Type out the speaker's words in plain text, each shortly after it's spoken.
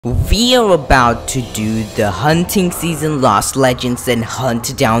We are about to do the hunting season Lost Legends and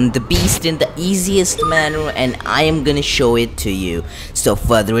hunt down the beast in the easiest manner, and I am gonna show it to you. So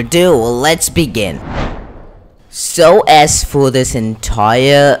further ado, let's begin. So as for this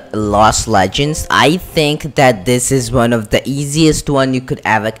entire Lost Legends, I think that this is one of the easiest one you could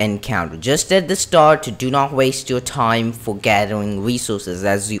ever encounter. Just at the start, do not waste your time for gathering resources,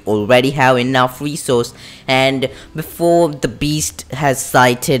 as you already have enough resource, and before the beast has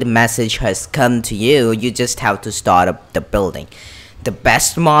sighted message has come to you, you just have to start up the building. The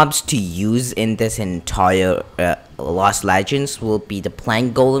best mobs to use in this entire Lost Legends will be the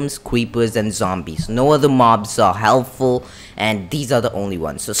plank golems, creepers, and zombies. No other mobs are helpful, and these are the only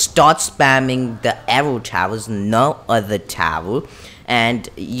ones. So start spamming the arrow towers, no other tower, and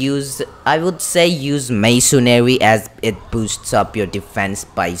I would say use masonry, as it boosts up your defense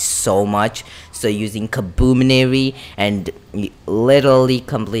by so much. So using kaboominary and literally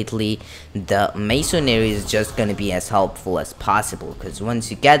completely, the masonry is just gonna be as helpful as possible, because once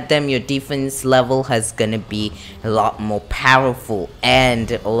you get them, your defense level has gonna be a lot more powerful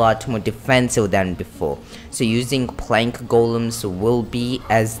and a lot more defensive than before. So using plank golems will be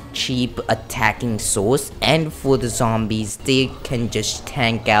as cheap attacking source, and for the zombies, they can just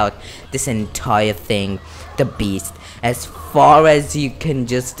tank out this entire thing, the beast. As far as you can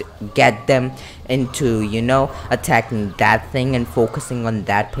just get them into, attacking that thing and focusing on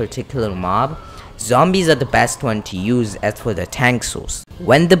that particular mob, zombies are the best one to use as for the tank source.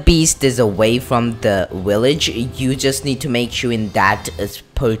 When the beast is away from the village, you just need to make sure in that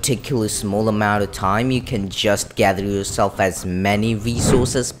particular small amount of time you can just gather yourself as many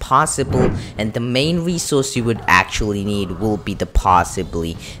resources as possible, and the main resource you would actually need will be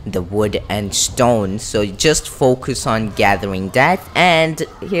possibly the wood and stone. So just focus on gathering that. And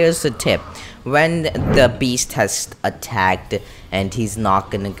here's a tip: when the beast has attacked, and he's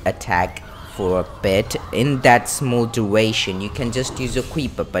not gonna attack for a bit, in that small duration, you can just use a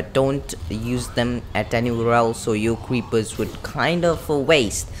creeper, but don't use them at anywhere else, so your creepers would kind of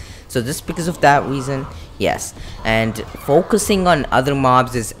waste. So just because of that reason, yes. And focusing on other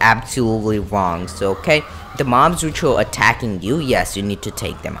mobs is absolutely wrong. So okay, the mobs which are attacking you, yes, you need to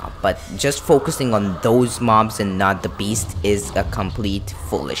take them out, but just focusing on those mobs and not the beast is a complete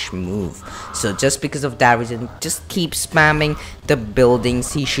foolish move. So just because of that reason, just keep spamming the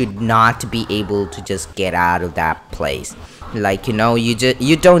buildings. He should not be able to just get out of that place. Like,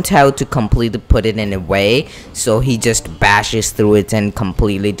 you don't have to completely put it in a way so he just bashes through it and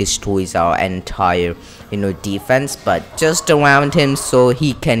completely destroys our entire defense, but just around him so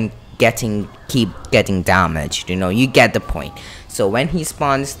he can keep getting damaged. You get the point. So when he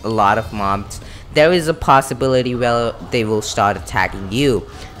spawns a lot of mobs, there is a possibility where they will start attacking you.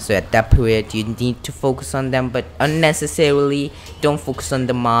 So at that period, you need to focus on them, but unnecessarily don't focus on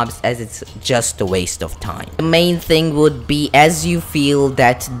the mobs, as it's just a waste of time. The main thing would be, as you feel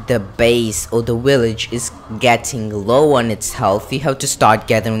that the base or the village is getting low on its health, you have to start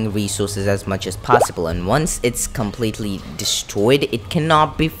gathering resources as much as possible, and once it's completely destroyed, it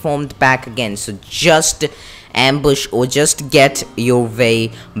cannot be formed back again. So just ambush or just get your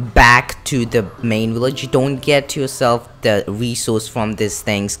way back to the main village. Don't get yourself the resource from these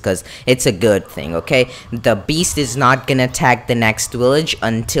things, because it's a good thing. Okay, the beast is not gonna attack the next village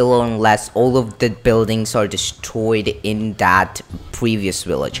until or unless all of the buildings are destroyed in that previous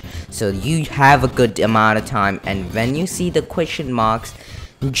village. So you have a good amount of time, and when you see the question marks,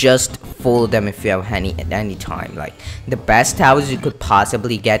 just follow them if you have any time. Like, the best towers you could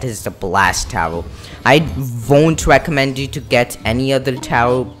possibly get is the blast tower. I won't recommend you to get any other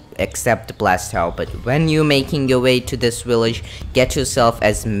tower except the blast tower, but when you're making your way to this village, get yourself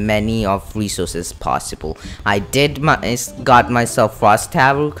as many of resources as possible. I got myself frost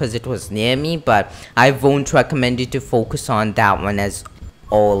tower because it was near me, but I won't recommend you to focus on that one, as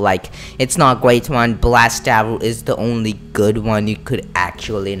it's not great one. Blast tower is the only good one you could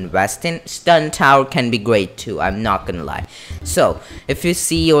actually invest in. Stun tower can be great too, I'm not gonna lie. So if you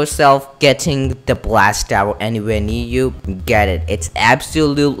see yourself getting the blast tower anywhere near you, get it. It's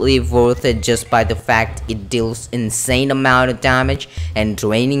absolutely worth it, just by the fact it deals insane amount of damage, and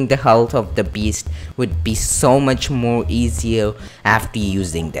draining the health of the beast would be so much more easier after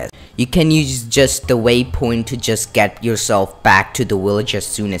using this. You can use just the waypoint to just get yourself back to the village as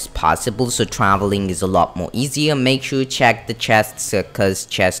soon as possible, so traveling is a lot more easier. Make sure you check the chests, because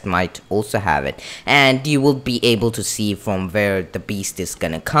chest might also have it, and you will be able to see from where the beast is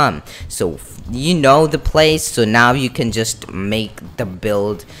gonna come. So you know the place, so now you can just make the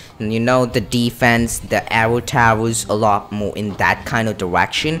build, you know, the defense, the arrow towers a lot more in that kind of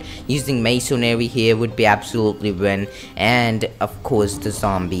direction. Using masonry here would be absolutely win, and of course the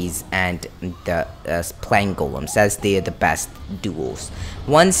zombies and the playing golems, as they are the best duels.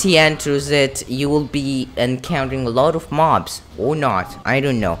 Once he enters it, you will be encountering a lot of mobs, or not, I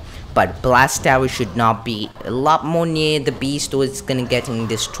don't know, but blast tower should not be a lot more near the beast, or it's gonna getting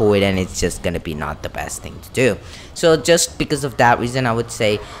destroyed, and it's just gonna be not the best thing to do. So just because of that reason, I would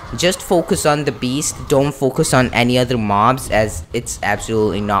say just focus on the beast, don't focus on any other mobs, as it's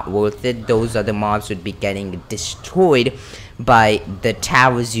absolutely not worth it. Those other mobs would be getting destroyed by the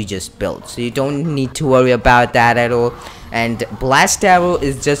towers you just built, so you don't need to worry about that at all. And blast arrow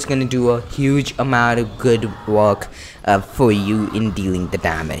is just gonna do a huge amount of good work for you in dealing the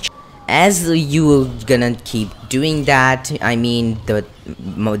damage. As you are gonna keep doing that, I mean, the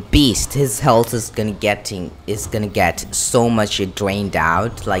beast, his health is gonna get so much drained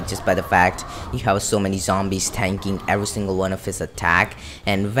out, like just by the fact you have so many zombies tanking every single one of his attack.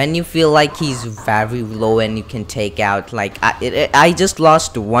 And when you feel like he's very low and you can take out, like I just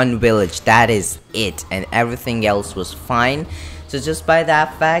lost one village, that is it, and everything else was fine. So just by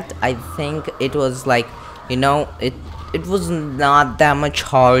that fact, I think it was like, you know, it was not that much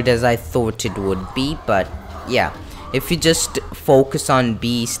hard as I thought it would be. But yeah, if you just focus on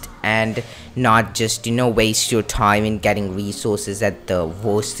beast and not just, you know, waste your time in getting resources at the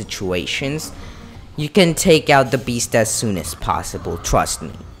worst situations, you can take out the beast as soon as possible. Trust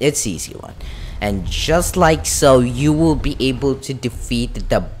me, it's easy one. And just like so, you will be able to defeat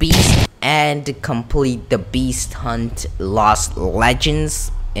the beast and complete the beast hunt Lost Legends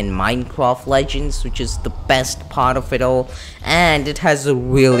in Minecraft Legends, which is the best part of it all. And it has a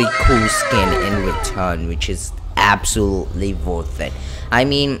really cool skin in return, which is absolutely worth it. I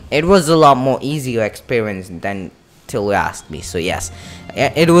mean, it was a lot more easier experience than till you asked me. So yes,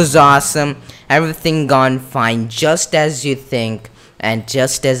 it was awesome, everything gone fine, just as you think and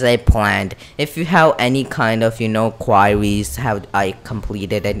just as I planned. If you have any kind of, you know, queries how I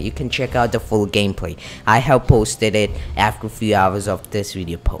completed it, you can check out the full gameplay. I have posted it after a few hours of this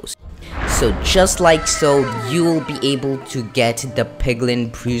video post. So just like so, you will be able to get the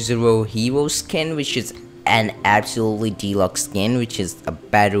Piglin Bruzero hero skin, which is an absolutely deluxe skin, which is a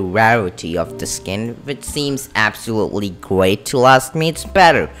better rarity of the skin, which seems absolutely great to ask me. It's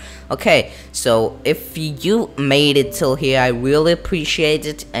better. Okay, so if you made it till here, I really appreciate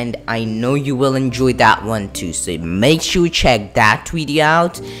it, and I know you will enjoy that one too. So make sure you check that video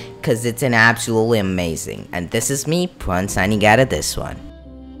out, because it's an absolutely amazing. And this is me, Prahant, signing out of this one.